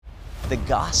the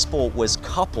gospel was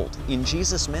coupled in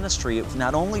Jesus' ministry of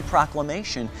not only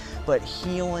proclamation, but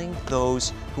healing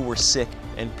those who were sick.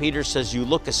 And Peter says, you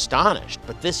look astonished,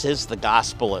 but this is the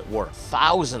gospel at work.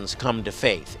 Thousands come to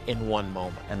faith in one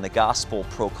moment. And the gospel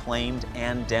proclaimed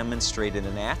and demonstrated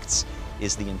in Acts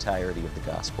is the entirety of the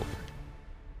gospel.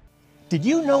 Did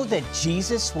you know that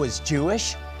Jesus was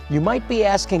Jewish? You might be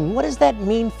asking, what does that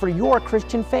mean for your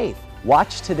Christian faith?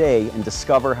 Watch today and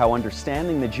discover how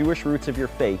understanding the Jewish roots of your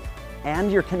faith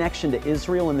and your connection to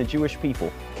Israel and the Jewish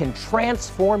people Can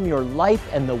transform your life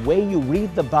and the way you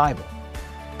read the Bible.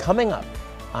 Coming up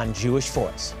on Jewish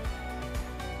Voice.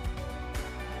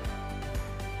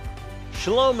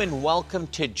 Shalom and welcome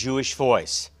to Jewish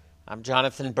Voice. I'm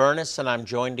Jonathan Bernis, and I'm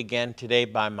joined again today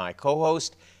by my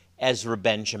co-host, Ezra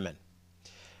Benjamin.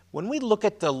 When we look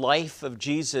at the life of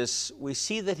Jesus, we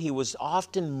see that he was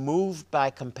often moved by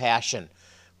compassion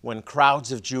when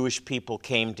crowds of Jewish people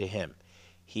came to him.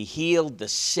 He healed the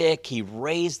sick, he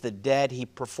raised the dead, he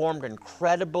performed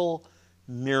incredible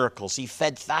miracles. He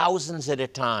fed thousands at a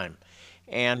time.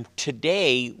 And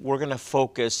today, we're going to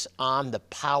focus on the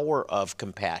power of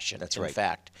compassion. That's right. In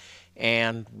fact,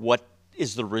 and what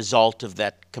is the result of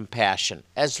that compassion.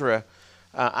 Ezra,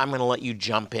 I'm going to let you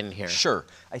jump in here. Sure.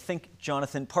 I think,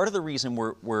 Jonathan, part of the reason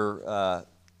we're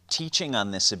teaching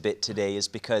on this a bit today is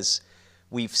because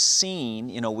we've seen,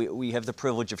 we have the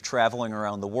privilege of traveling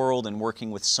around the world and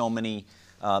working with so many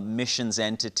missions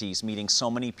entities, meeting so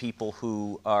many people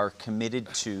who are committed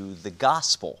to the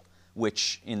gospel,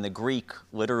 which in the Greek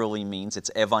literally means, it's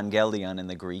evangelion in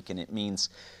the Greek, and it means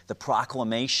the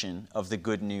proclamation of the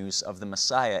good news of the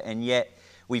Messiah. And yet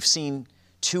we've seen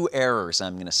two errors,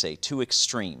 I'm going to say, two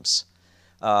extremes.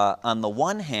 On the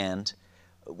one hand,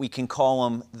 we can call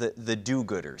them the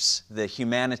do-gooders, the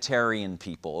humanitarian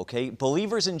people, okay?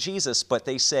 Believers in Jesus, but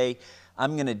they say,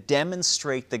 I'm going to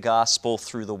demonstrate the gospel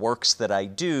through the works that I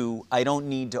do. I don't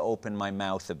need to open my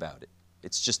mouth about it.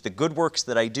 It's just the good works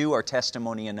that I do are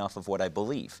testimony enough of what I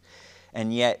believe.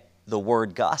 And yet, the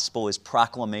word gospel is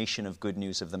proclamation of good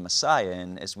news of the Messiah.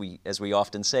 And as we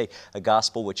often say, a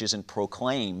gospel which isn't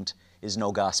proclaimed is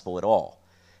no gospel at all.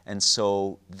 And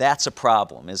so that's a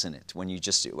problem, isn't it? When you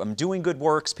just, I'm doing good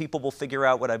works, people will figure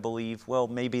out what I believe. Well,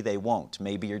 maybe they won't.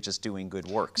 Maybe you're just doing good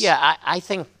works. Yeah, I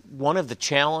think one of the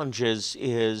challenges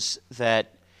is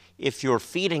that if you're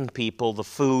feeding people, the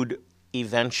food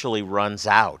eventually runs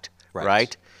out,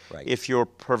 right? If you're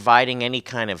providing any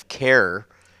kind of care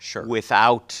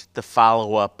without the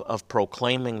follow-up of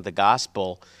proclaiming the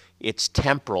gospel, it's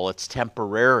temporal, it's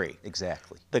temporary.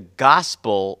 Exactly. The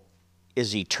gospel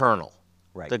is eternal.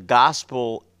 Right. The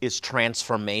gospel is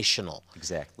transformational.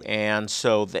 Exactly. And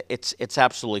so it's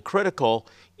absolutely critical.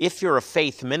 If you're a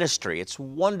faith ministry, it's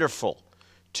wonderful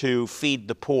to feed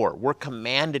the poor. We're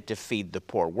commanded to feed the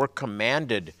poor. We're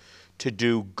commanded to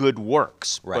do good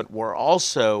works. Right. But we're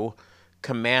also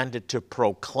commanded to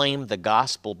proclaim the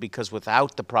gospel, because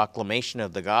without the proclamation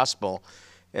of the gospel,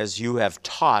 as you have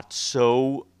taught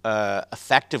so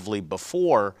effectively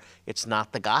before, it's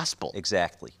not the gospel.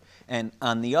 Exactly. And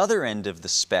on the other end of the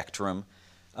spectrum,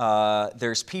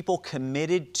 there's people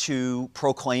committed to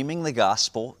proclaiming the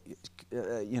gospel.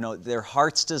 Their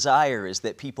heart's desire is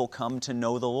that people come to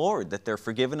know the Lord, that they're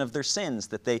forgiven of their sins,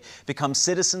 that they become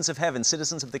citizens of heaven,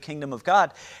 citizens of the kingdom of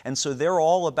God. And so they're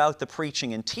all about the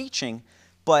preaching and teaching,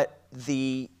 but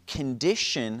the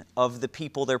condition of the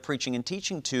people they're preaching and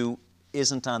teaching to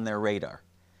isn't on their radar.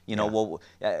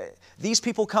 These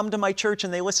people come to my church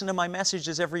and they listen to my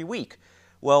messages every week.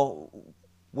 Well,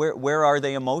 where are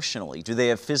they emotionally? Do they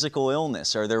have physical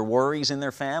illness? Are there worries in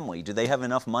their family? Do they have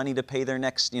enough money to pay their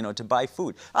next, to buy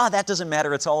food? That doesn't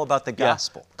matter. It's all about the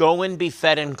gospel. Go and be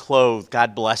fed and clothed.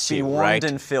 God bless you. Be warmed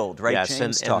and filled, right? Yes,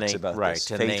 James talks about this.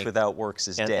 Faith without works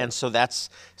is dead. And so that's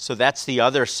the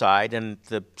other side, and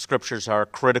the scriptures are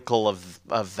critical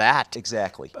of that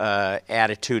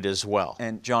attitude as well.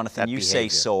 And Jonathan, you say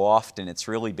so often, it's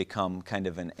really become kind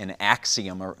of an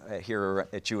axiom here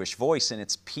at Jewish Voice, and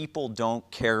it's people don't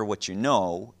care what you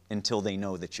know until they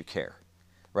know that you care.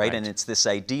 Right? And it's this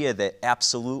idea that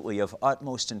absolutely of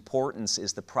utmost importance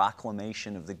is the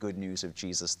proclamation of the good news of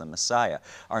Jesus the Messiah,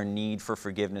 our need for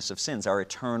forgiveness of sins, our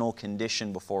eternal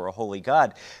condition before a holy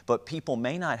God. But people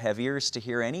may not have ears to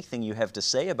hear anything you have to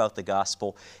say about the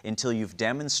gospel until you've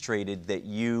demonstrated that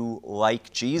you,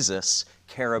 like Jesus,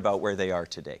 care about where they are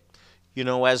today.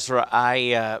 Ezra,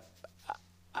 I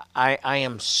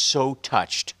am so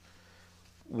touched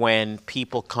when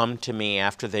people come to me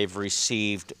after they've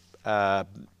received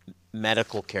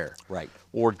medical care,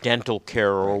 or dental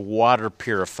care, or water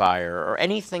purifier, or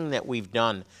anything that we've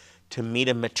done to meet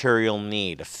a material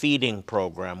need, a feeding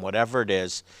program, whatever it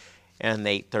is, and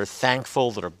they're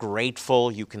thankful, they're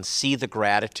grateful. You can see the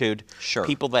gratitude. Sure.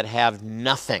 People that have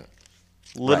nothing,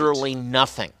 literally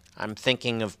nothing. I'm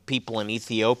thinking of people in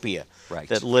Ethiopia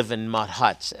that live in mud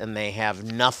huts and they have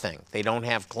nothing. They don't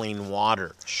have clean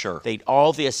water. Sure.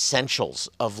 All the essentials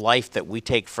of life that we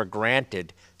take for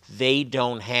granted, they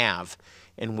don't have.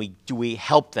 And we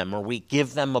help them, or we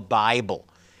give them a Bible,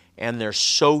 and they're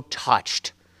so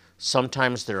touched.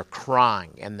 Sometimes they're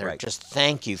crying and they're just,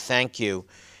 thank you.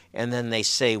 And then they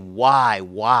say,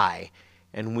 why?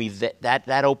 And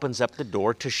that opens up the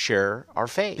door to share our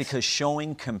faith. Because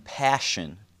showing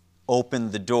compassion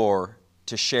opened the door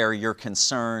to share your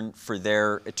concern for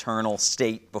their eternal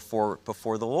state before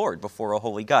the Lord, before a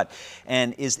holy God.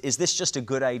 And is this just a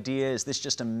good idea? Is this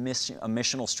just a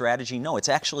missional strategy? No, it's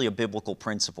actually a biblical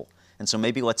principle. And so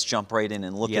maybe let's jump right in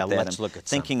and look at that. Let's look at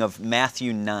thinking of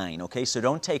Matthew 9, okay? So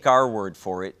don't take our word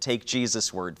for it. Take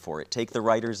Jesus' word for it. Take the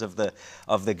writers of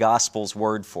the Gospels'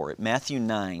 word for it. Matthew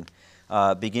 9,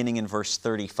 beginning in verse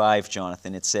 35,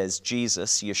 Jonathan, it says,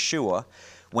 Jesus, Yeshua,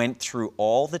 went through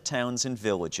all the towns and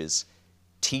villages,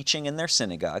 teaching in their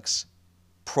synagogues,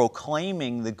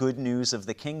 proclaiming the good news of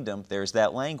the kingdom. There's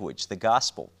that language, the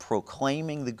gospel,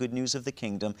 proclaiming the good news of the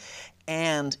kingdom,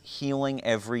 and healing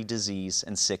every disease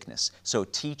and sickness. So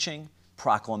teaching,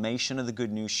 proclamation of the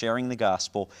good news, sharing the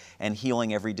gospel, and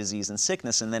healing every disease and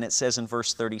sickness. And then it says in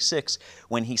verse 36,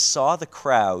 when he saw the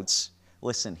crowds,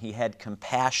 listen, he had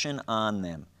compassion on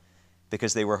them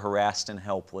because they were harassed and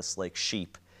helpless like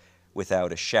sheep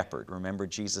without a shepherd. Remember,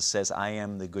 Jesus says, I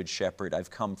am the good shepherd. I've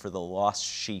come for the lost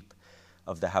sheep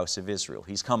of the house of Israel.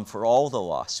 He's come for all the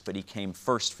lost, but he came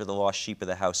first for the lost sheep of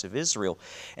the house of Israel.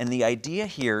 And the idea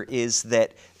here is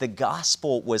that the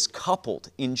gospel was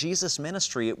coupled. In Jesus'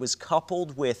 ministry, it was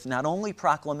coupled with not only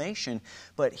proclamation,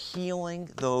 but healing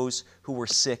those who were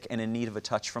sick and in need of a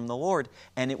touch from the Lord.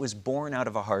 And it was born out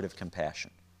of a heart of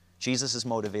compassion. Jesus is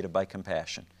motivated by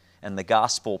compassion. And the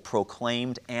gospel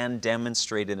proclaimed and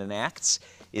demonstrated in Acts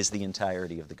is the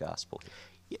entirety of the gospel.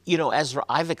 You know, Ezra,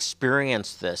 I've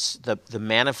experienced this, the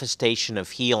manifestation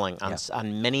of healing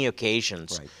on many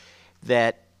occasions,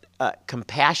 that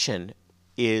compassion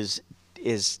is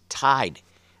tied.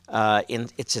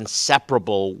 It's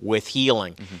inseparable with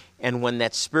healing. Mm-hmm. And when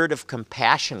that spirit of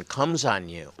compassion comes on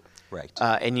you,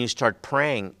 and you start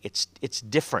praying, it's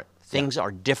different. Things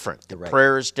are different. The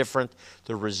prayer is different.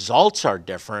 The results are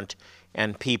different.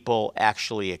 And people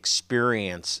actually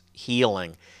experience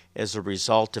healing as a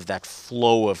result of that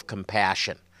flow of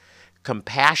compassion.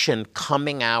 Compassion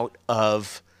coming out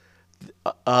of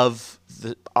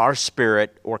our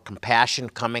spirit, or compassion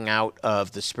coming out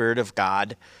of the Spirit of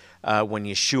God when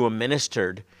Yeshua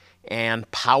ministered, and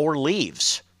power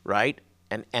leaves, right?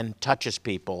 And touches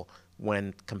people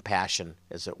when compassion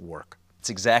is at work. It's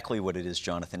exactly what it is,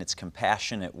 Jonathan. It's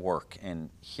compassion at work.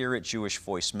 And here at Jewish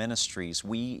Voice Ministries,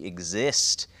 we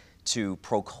exist to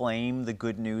proclaim the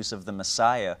good news of the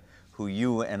Messiah, who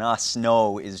you and us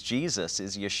know is Jesus,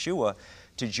 is Yeshua,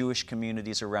 to Jewish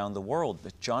communities around the world.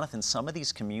 But Jonathan, some of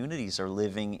these communities are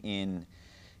living in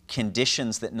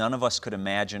conditions that none of us could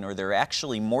imagine, or they're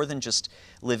actually more than just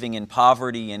living in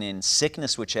poverty and in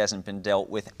sickness which hasn't been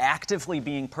dealt with, actively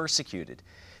being persecuted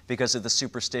because of the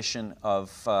superstition of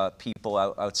people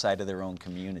outside of their own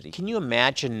community. Can you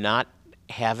imagine not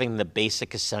having the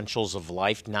basic essentials of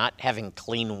life, not having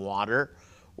clean water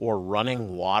or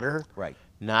running water,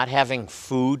 not having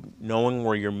food, knowing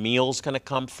where your meal's going to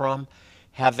come from,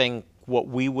 having what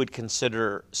we would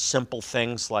consider simple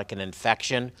things like an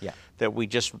infection that we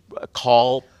just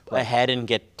call ahead and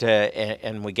get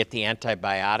and we get the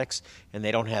antibiotics, and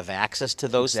they don't have access to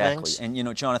those things? And you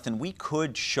know, Jonathan, we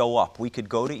could show up. We could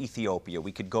go to Ethiopia.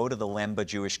 We could go to the Lemba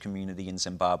Jewish community in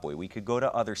Zimbabwe. We could go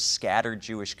to other scattered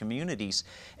Jewish communities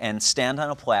and stand on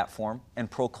a platform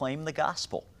and proclaim the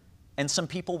gospel. And some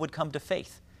people would come to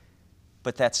faith.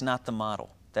 But that's not the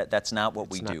model. That's not what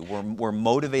we do. We're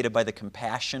motivated by the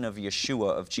compassion of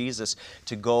Yeshua, of Jesus,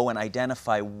 to go and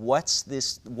identify what's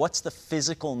the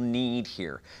physical need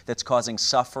here that's causing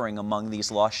suffering among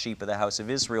these lost sheep of the house of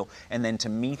Israel, and then to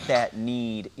meet that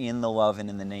need in the love and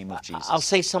in the name of Jesus. I'll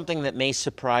say something that may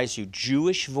surprise you.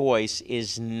 Jewish Voice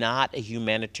is not a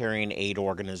humanitarian aid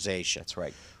organization. That's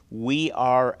right. We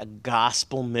are a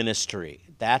gospel ministry.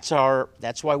 That's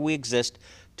why we exist,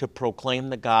 to proclaim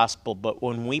the gospel. But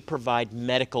when we provide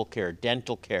medical care,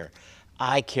 dental care,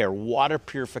 eye care, water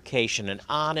purification, and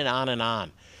on and on and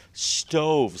on,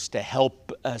 stoves to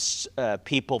help us,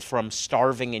 people from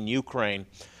starving in Ukraine,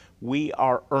 we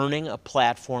are earning a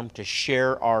platform to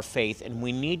share our faith, and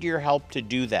we need your help to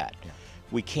do that.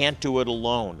 We can't do it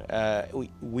alone.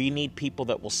 We need people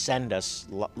that will send us,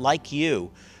 like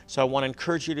you. So I want to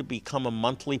encourage you to become a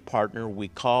monthly partner. We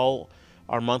call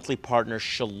our monthly partners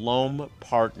Shalom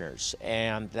Partners,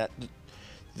 and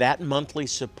that monthly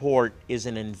support is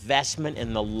an investment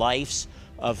in the lives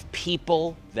of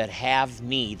people that have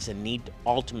needs and need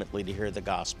ultimately to hear the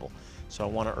gospel. So I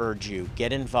want to urge you,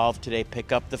 get involved today,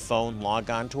 pick up the phone, log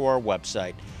on to our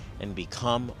website, and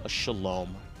become a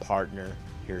Shalom Partner.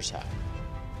 Here's how.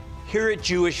 Here at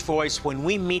Jewish Voice, when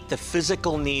we meet the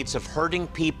physical needs of hurting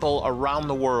people around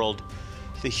the world,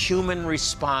 the human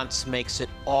response makes it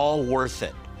all worth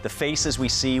it. The faces we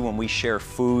see when we share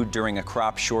food during a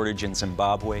crop shortage in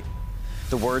Zimbabwe,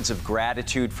 the words of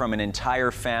gratitude from an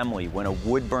entire family when a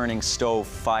wood-burning stove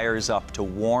fires up to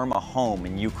warm a home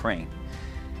in Ukraine,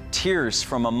 tears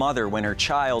from a mother when her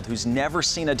child who's never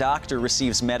seen a doctor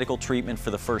receives medical treatment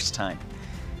for the first time,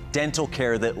 dental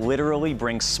care that literally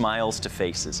brings smiles to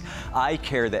faces, eye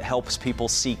care that helps people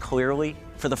see clearly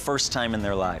for the first time in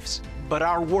their lives. But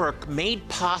our work, made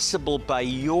possible by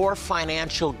your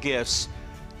financial gifts,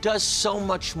 does so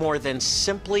much more than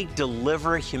simply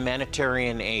deliver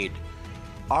humanitarian aid.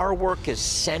 Our work is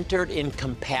centered in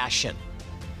compassion,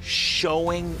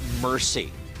 showing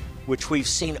mercy, which we've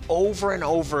seen over and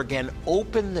over again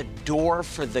open the door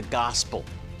for the gospel.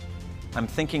 I'm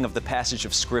thinking of the passage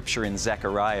of Scripture in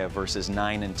Zechariah verses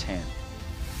 9 and 10.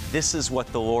 This is what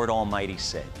the Lord Almighty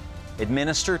said: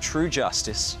 administer true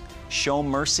justice, show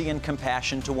mercy and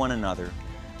compassion to one another,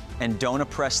 and don't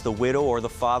oppress the widow or the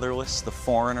fatherless, the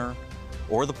foreigner,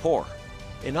 or the poor.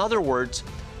 In other words,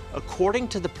 according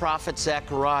to the prophet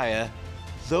Zechariah,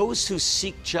 those who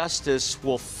seek justice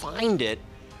will find it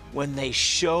when they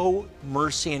show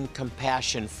mercy and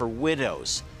compassion for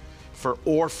widows, for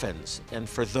orphans, and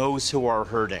for those who are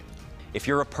hurting. If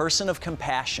you're a person of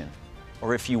compassion,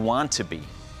 or if you want to be,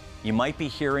 you might be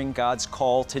hearing God's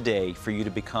call today for you to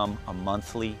become a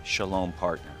monthly Shalom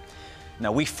partner.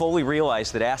 Now, we fully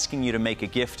realize that asking you to make a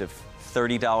gift of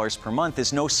 $30 per month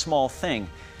is no small thing,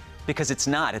 because it's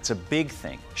not. It's a big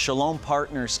thing. Shalom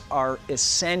partners are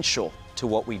essential to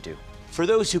what we do. For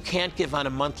those who can't give on a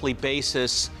monthly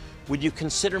basis, would you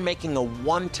consider making a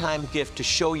one-time gift to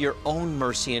show your own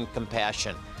mercy and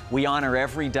compassion? We honor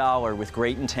every dollar with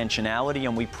great intentionality,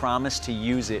 and we promise to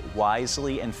use it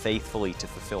wisely and faithfully to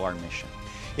fulfill our mission.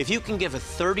 If you can give a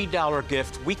 $30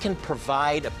 gift, we can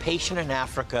provide a patient in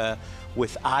Africa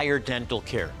with eye or dental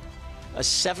care. A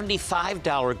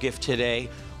 $75 gift today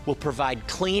will provide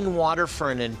clean water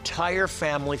for an entire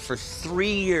family for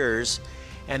 3 years,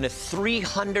 and a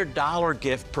 $300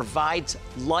 gift provides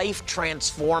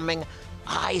life-transforming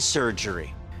eye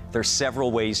surgery. There's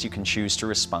several ways you can choose to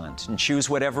respond, and choose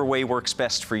whatever way works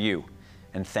best for you.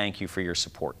 And thank you for your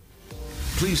support.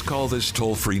 Please call this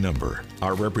toll-free number.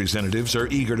 Our representatives are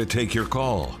eager to take your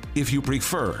call. If you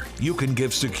prefer, you can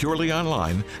give securely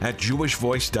online at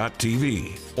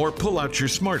jewishvoice.tv, or pull out your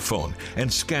smartphone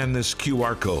and scan this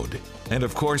QR code. And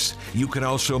of course, you can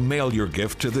also mail your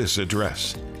gift to this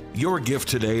address. Your gift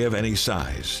today of any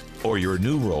size, or your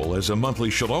new role as a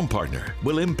monthly Shalom partner,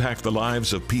 will impact the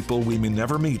lives of people we may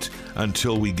never meet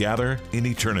until we gather in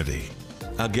eternity.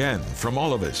 Again, from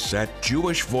all of us at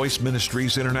Jewish Voice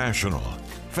Ministries International,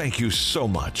 thank you so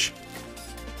much.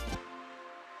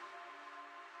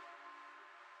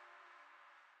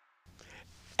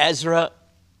 Ezra,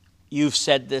 you've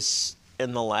said this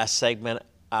in the last segment.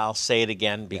 I'll say it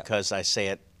again because I say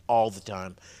it all the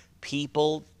time.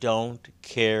 People don't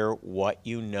care what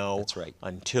you know. That's right.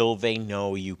 Until they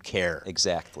know you care.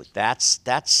 Exactly.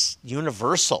 That's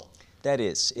universal. That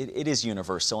is. It is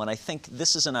universal. And I think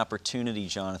this is an opportunity,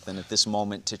 Jonathan, at this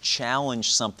moment to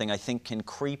challenge something I think can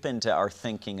creep into our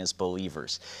thinking as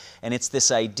believers. And it's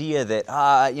this idea that,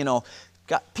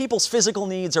 people's physical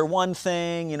needs are one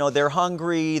thing, they're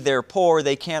hungry, they're poor,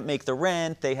 they can't make the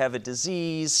rent, they have a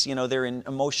disease, they're in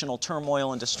emotional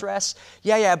turmoil and distress.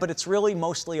 Yeah, but it's really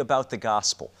mostly about the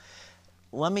gospel.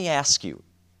 Let me ask you,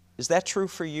 is that true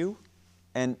for you?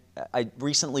 And I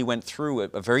recently went through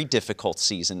a very difficult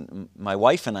season. My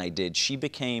wife and I did. She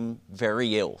became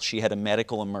very ill. She had a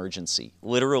medical emergency,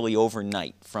 literally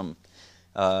overnight, from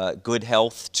good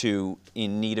health to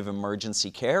in need of emergency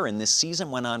care. And this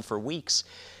season went on for weeks.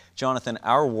 Jonathan,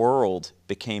 our world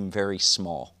became very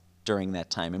small during that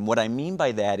time. And what I mean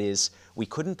by that is we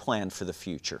couldn't plan for the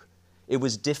future. It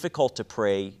was difficult to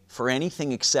pray for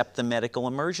anything except the medical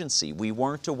emergency. We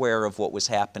weren't aware of what was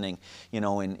happening,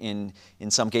 in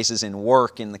some cases in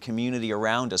work, in the community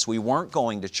around us. We weren't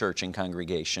going to church and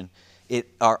congregation.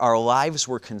 Our lives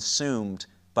were consumed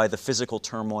by the physical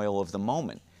turmoil of the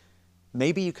moment.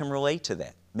 Maybe you can relate to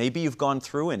that. Maybe you've gone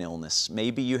through an illness.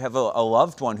 Maybe you have a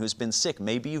loved one who's been sick.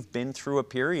 Maybe you've been through a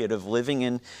period of living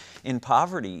in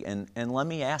poverty. And let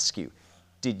me ask you,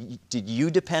 did you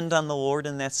depend on the Lord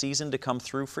in that season to come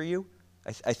through for you?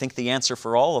 I think the answer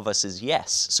for all of us is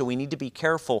yes. So we need to be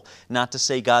careful not to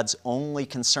say God's only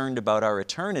concerned about our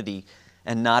eternity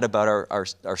and not about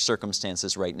our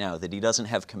circumstances right now, that He doesn't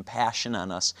have compassion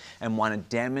on us and want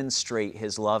to demonstrate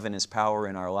His love and His power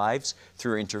in our lives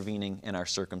through intervening in our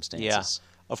circumstances. Yeah.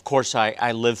 Of course,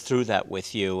 I lived through that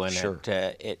with you, and Sure.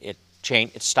 it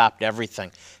changed. It stopped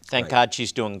everything. Thank Right. God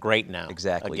she's doing great now.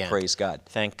 Exactly. Again. Praise God.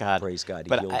 Thank God. Praise God. He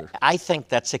But healed her. I think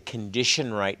that's a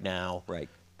condition right now Right.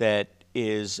 that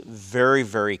is very,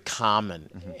 very common,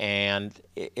 and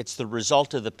it's the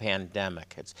result of the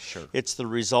pandemic. It's the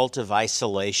result of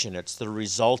isolation. It's the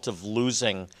result of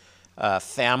losing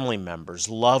family members,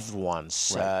 loved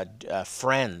ones,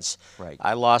 friends. Right.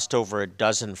 I lost over a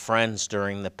dozen friends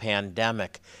during the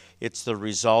pandemic. It's the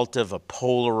result of a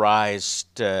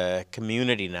polarized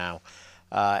community now.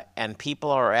 And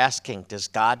people are asking, does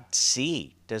God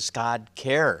see? Does God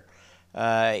care?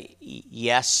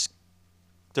 Yes,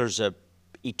 there's a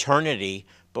eternity,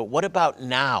 but what about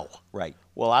now? Right.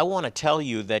 Well, I want to tell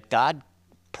you that God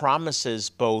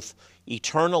promises both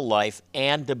eternal life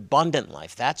and abundant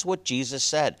life. That's what Jesus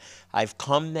said. I've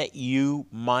come that you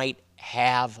might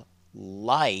have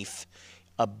life,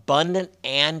 abundant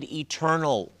and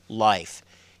eternal life.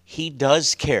 He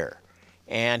does care,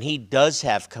 and He does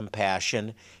have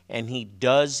compassion, and He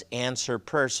does answer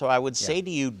prayer. So I would say to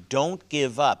you, don't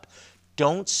give up.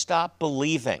 Don't stop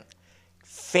believing.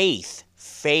 Faith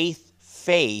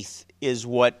is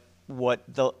what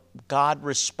God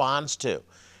responds to.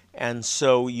 And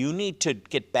so you need to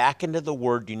get back into the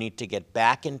Word. You need to get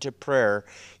back into prayer.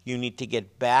 You need to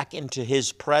get back into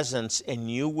His presence, and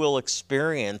you will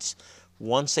experience,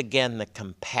 once again, the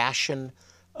compassion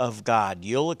of God.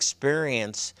 You'll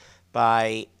experience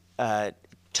by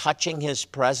touching His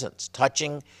presence,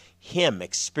 touching Him,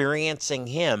 experiencing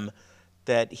Him,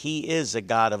 that He is a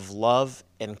God of love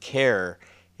and care,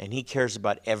 and He cares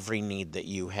about every need that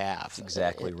you have.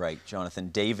 Exactly right, Jonathan.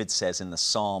 David says in the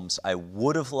Psalms, I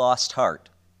would have lost heart.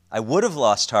 I would have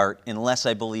lost heart unless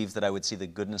I believed that I would see the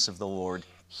goodness of the Lord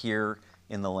here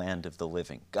in the land of the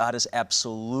living. God is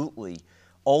absolutely,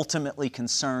 ultimately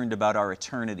concerned about our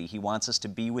eternity. He wants us to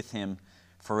be with Him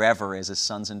forever as His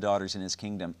sons and daughters in His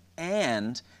kingdom.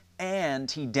 And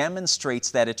He demonstrates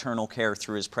that eternal care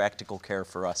through His practical care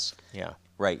for us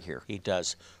right here. He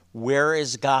does. Where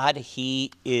is God?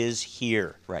 He is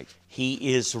here. Right.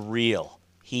 He is real.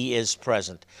 He is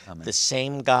present. Amen. The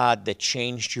same God that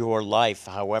changed your life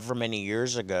however many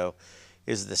years ago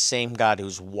is the same God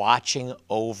who's watching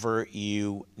over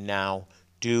you now.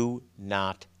 Do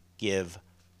not give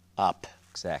up.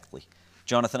 Exactly.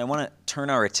 Jonathan, I want to turn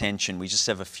our attention, we just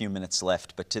have a few minutes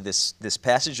left, but to this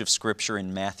passage of Scripture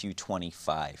in Matthew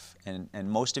 25. And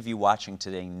most of you watching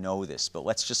today know this, but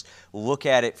let's just look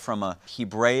at it from a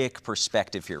Hebraic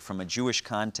perspective here, from a Jewish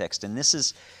context. And this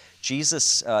is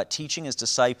Jesus teaching His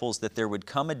disciples that there would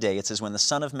come a day, it says, when the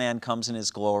Son of Man comes in His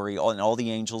glory and all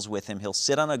the angels with Him, He'll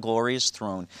sit on a glorious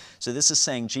throne. So this is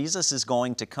saying Jesus is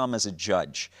going to come as a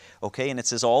judge, okay? And it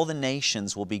says all the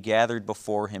nations will be gathered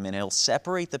before Him, and He'll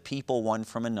separate the people one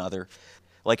from another,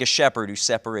 like a shepherd who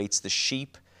separates the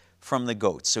sheep from the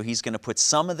goats. So He's going to put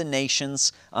some of the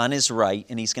nations on His right,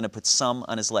 and He's going to put some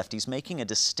on His left. He's making a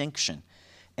distinction.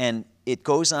 And it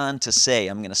goes on to say,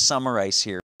 I'm going to summarize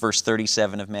here, verse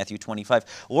 37 of Matthew 25,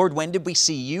 Lord, when did we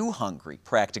see you hungry,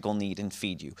 practical need, and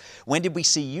feed you? When did we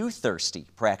see you thirsty,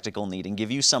 practical need, and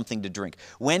give you something to drink?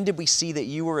 When did we see that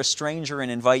you were a stranger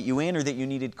and invite you in, or that you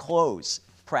needed clothes,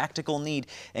 practical need,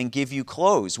 and give you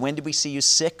clothes? When did we see you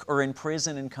sick or in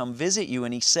prison and come visit you?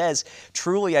 And He says,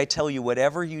 truly I tell you,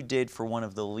 whatever you did for one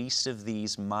of the least of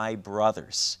these, my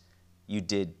brothers, you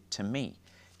did to me.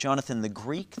 Jonathan, the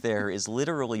Greek there is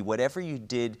literally whatever you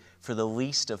did for the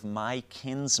least of my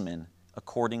kinsmen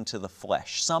according to the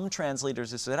flesh. Some translators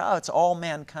have said, it's all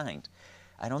mankind.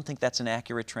 I don't think that's an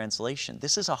accurate translation.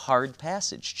 This is a hard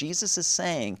passage. Jesus is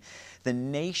saying the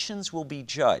nations will be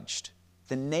judged.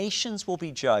 The nations will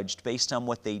be judged based on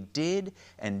what they did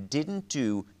and didn't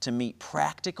do to meet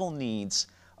practical needs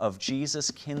of Jesus'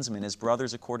 kinsmen, His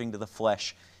brothers according to the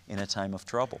flesh, in a time of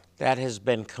trouble. That has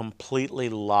been completely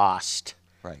lost.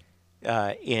 Right.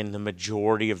 In the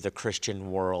majority of the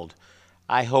Christian world.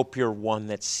 I hope you're one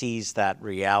that sees that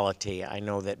reality. I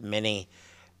know that many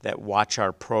that watch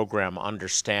our program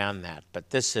understand that, but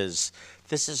this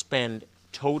has been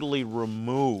totally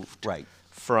removed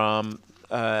from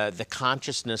the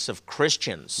consciousness of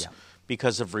Christians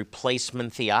because of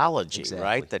replacement theology,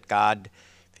 right? That God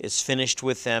is finished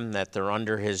with them, that they're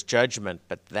under his judgment.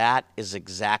 But that is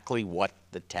exactly what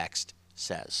the text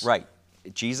says. Right.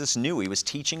 Jesus knew. He was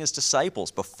teaching his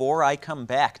disciples, before I come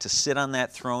back to sit on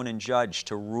that throne and judge,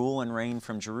 to rule and reign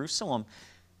from Jerusalem,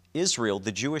 Israel,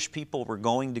 the Jewish people, were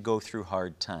going to go through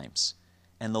hard times.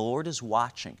 And the Lord is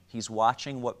watching. He's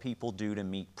watching what people do to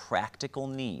meet practical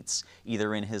needs,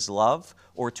 either in his love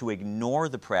or to ignore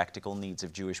the practical needs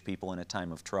of Jewish people in a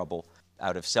time of trouble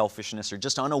out of selfishness or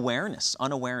just unawareness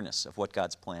of what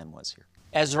God's plan was here.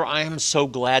 Ezra, I am so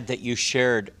glad that you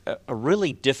shared a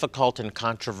really difficult and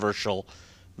controversial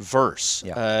verse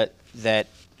that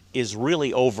is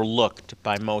really overlooked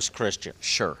by most Christians.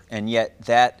 Sure, and yet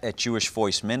that at Jewish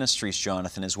Voice Ministries,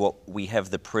 Jonathan, is what we have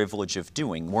the privilege of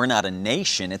doing. We're not a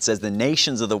nation. It says the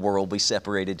nations of the world be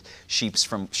separated, sheep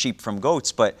from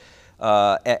goats, but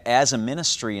as a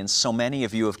ministry, and so many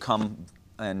of you have come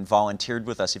and volunteered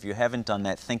with us. If you haven't done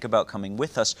that, think about coming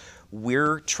with us.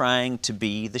 We're trying to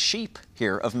be the sheep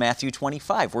here of Matthew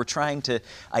 25. We're trying to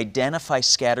identify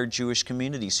scattered Jewish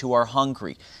communities who are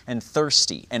hungry and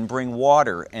thirsty and bring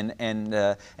water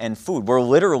and food. We're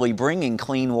literally bringing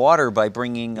clean water by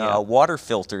bringing water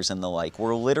filters and the like.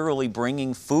 We're literally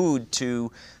bringing food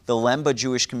to the Lemba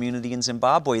Jewish community in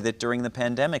Zimbabwe that during the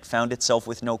pandemic found itself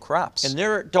with no crops.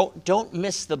 And don't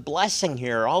miss the blessing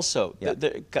here also.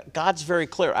 God's very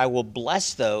clear. I will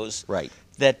bless those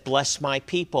that bless my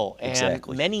people. And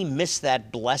many miss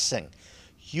that blessing.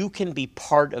 You can be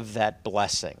part of that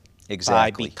blessing by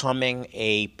becoming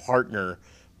a partner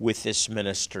with this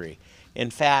ministry. In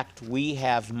fact, we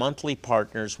have monthly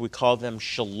partners. We call them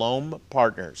Shalom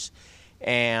Partners.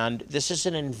 And this is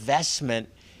an investment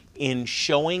in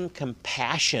showing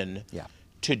compassion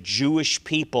to Jewish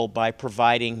people by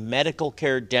providing medical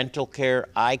care, dental care,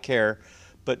 eye care,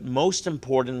 but most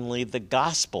importantly, the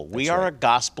gospel. We are a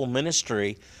gospel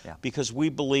ministry because we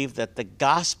believe that the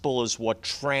gospel is what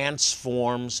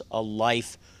transforms a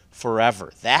life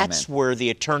forever. That's where the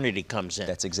eternity comes in.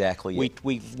 That's exactly it.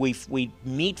 We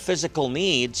meet physical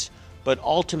needs, but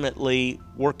ultimately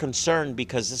we're concerned,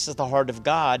 because this is the heart of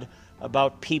God,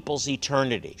 about people's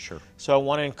eternity. Sure. So I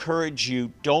want to encourage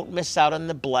you, don't miss out on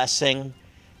the blessing.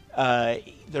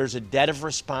 There's a debt of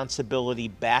responsibility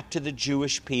back to the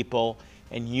Jewish people,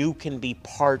 and you can be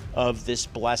part of this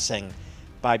blessing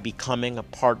by becoming a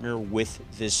partner with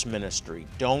this ministry.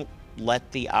 Don't let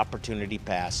the opportunity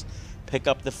pass. Pick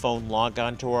up the phone, log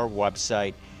on to our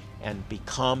website, and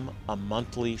become a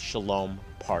monthly Shalom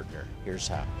partner. Here's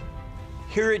how.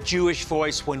 Here at Jewish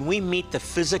Voice, when we meet the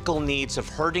physical needs of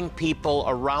hurting people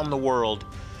around the world,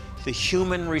 the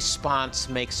human response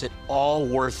makes it all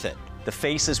worth it. The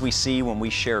faces we see when we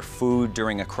share food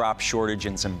during a crop shortage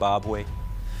in Zimbabwe,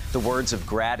 the words of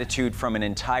gratitude from an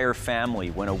entire family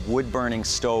when a wood-burning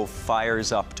stove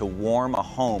fires up to warm a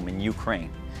home in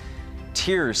Ukraine,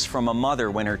 tears from a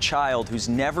mother when her child, who's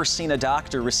never seen a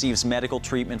doctor, receives medical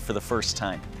treatment for the first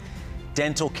time,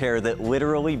 dental care that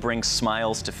literally brings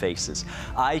smiles to faces,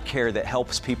 eye care that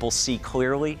helps people see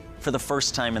clearly for the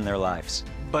first time in their lives.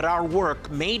 But our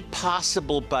work, made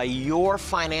possible by your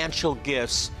financial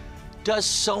gifts, does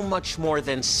so much more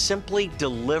than simply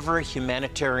deliver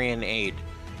humanitarian aid.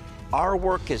 Our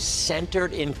work is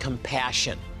centered in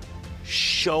compassion,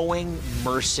 showing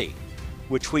mercy,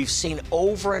 which we've seen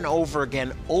over and over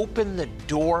again open the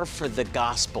door for the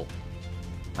gospel.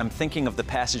 I'm thinking of the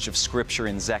passage of Scripture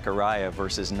in Zechariah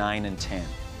verses 9 and 10.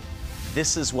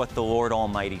 This is what the Lord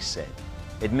Almighty said: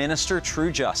 administer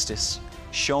true justice,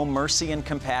 show mercy and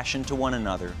compassion to one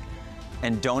another,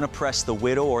 and don't oppress the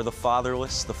widow or the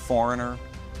fatherless, the foreigner,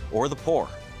 or the poor.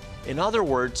 In other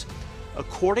words,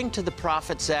 according to the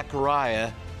prophet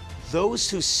Zechariah, those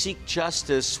who seek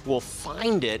justice will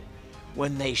find it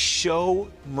when they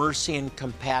show mercy and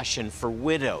compassion for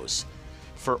widows,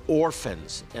 for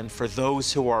orphans, and for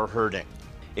those who are hurting.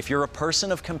 If you're a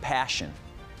person of compassion,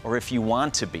 or if you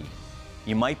want to be,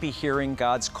 you might be hearing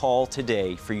God's call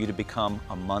today for you to become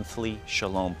a monthly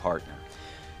Shalom partner.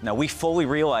 Now, we fully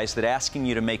realize that asking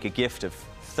you to make a gift of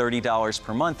 $30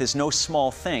 per month is no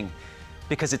small thing,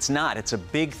 because it's not. It's a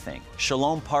big thing.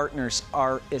 Shalom partners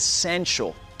are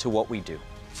essential to what we do.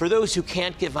 For those who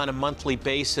can't give on a monthly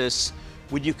basis,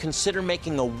 would you consider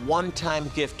making a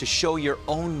one-time gift to show your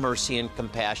own mercy and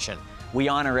compassion? We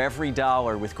honor every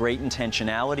dollar with great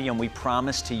intentionality, and we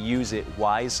promise to use it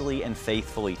wisely and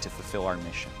faithfully to fulfill our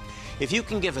mission. If you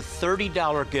can give a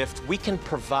 $30 gift, we can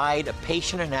provide a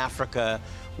patient in Africa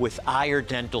with eye or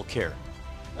dental care.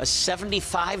 A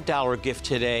 $75 gift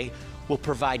today will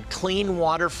provide clean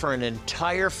water for an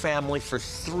entire family for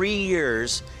 3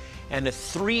 years, and a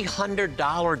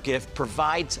 $300 gift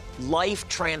provides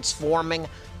life-transforming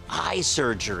eye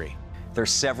surgery.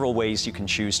 There's several ways you can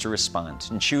choose to respond,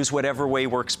 and choose whatever way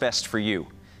works best for you.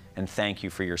 And thank you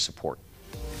for your support.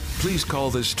 Please call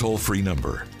this toll-free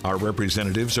number. Our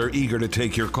representatives are eager to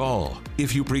take your call.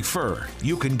 If you prefer,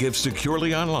 you can give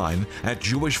securely online at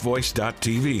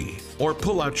jewishvoice.tv or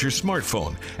pull out your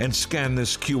smartphone and scan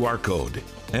this QR code.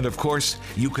 And of course,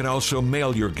 you can also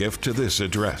mail your gift to this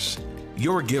address.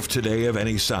 Your gift today of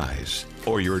any size,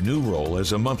 or your new role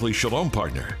as a monthly Shalom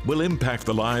partner, will impact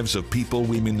the lives of people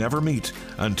we may never meet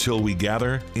until we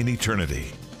gather in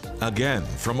eternity. Again,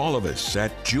 from all of us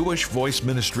at Jewish Voice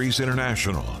Ministries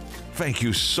International, thank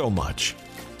you so much.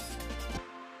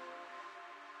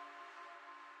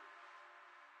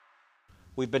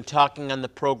 We've been talking on the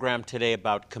program today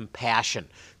about compassion,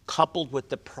 coupled with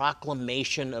the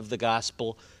proclamation of the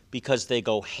gospel, because they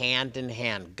go hand in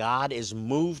hand. God is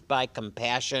moved by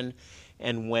compassion,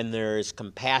 and when there is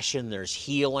compassion, there's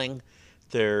healing,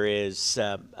 there is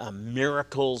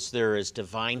miracles, there is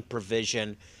divine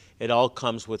provision. It all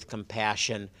comes with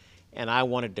compassion. And I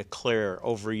want to declare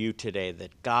over you today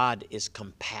that God is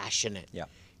compassionate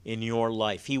in your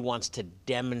life. He wants to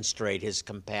demonstrate his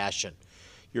compassion.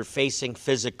 You're facing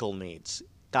physical needs.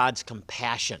 God's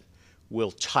compassion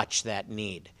will touch that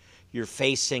need. You're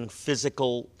facing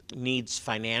physical needs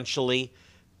financially.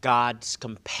 God's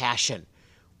compassion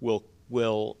will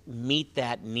meet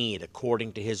that need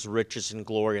according to his riches and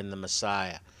glory in the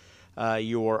Messiah.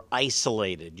 You're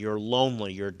isolated, you're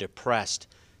lonely, you're depressed.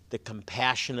 The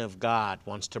compassion of God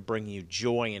wants to bring you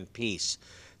joy and peace.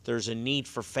 There's a need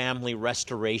for family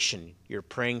restoration. You're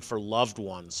praying for loved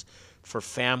ones, for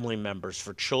family members,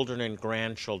 for children and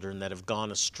grandchildren that have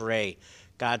gone astray.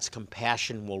 God's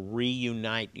compassion will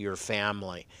reunite your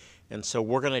family. And so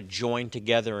we're going to join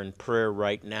together in prayer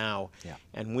right now.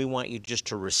 And we want you just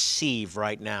to receive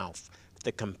right now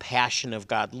the compassion of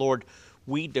God. Lord,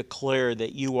 we declare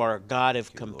that you are a God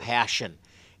of compassion.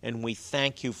 And we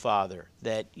thank you, Father,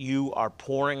 that you are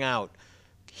pouring out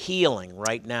healing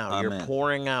right now. Amen. You're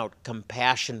pouring out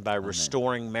compassion by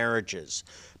restoring marriages,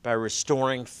 by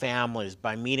restoring families,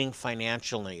 by meeting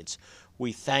financial needs.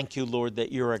 We thank you, Lord,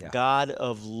 that you're a God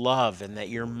of love and that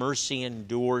your mercy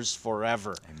endures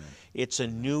forever. Amen. It's a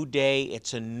new day.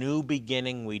 It's a new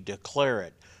beginning. We declare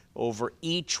it over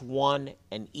each one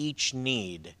and each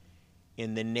need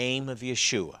in the name of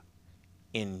Yeshua.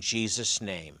 In Jesus'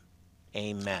 name,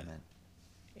 amen.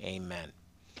 Amen.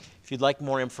 If you'd like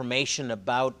more information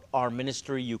about our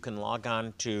ministry, you can log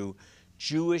on to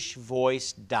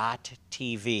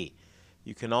jewishvoice.tv.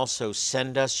 You can also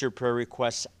send us your prayer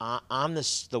requests on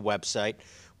the website.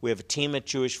 We have a team at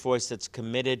Jewish Voice that's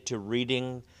committed to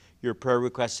reading your prayer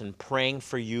requests and praying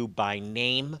for you by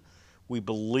name. We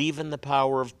believe in the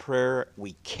power of prayer.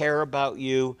 We care about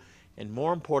you. And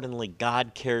more importantly,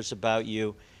 God cares about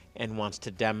you and wants to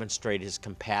demonstrate his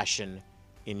compassion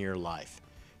in your life.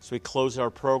 As we close our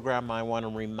program, I want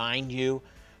to remind you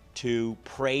to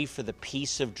pray for the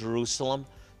peace of Jerusalem.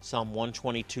 Psalm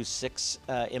 122:6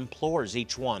 implores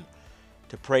each one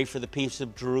to pray for the peace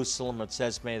of Jerusalem. It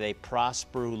says, may they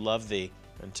prosper who love thee.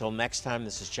 Until next time,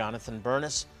 this is Jonathan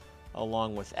Burness,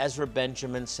 along with Ezra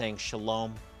Benjamin, saying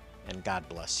shalom and God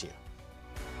bless you.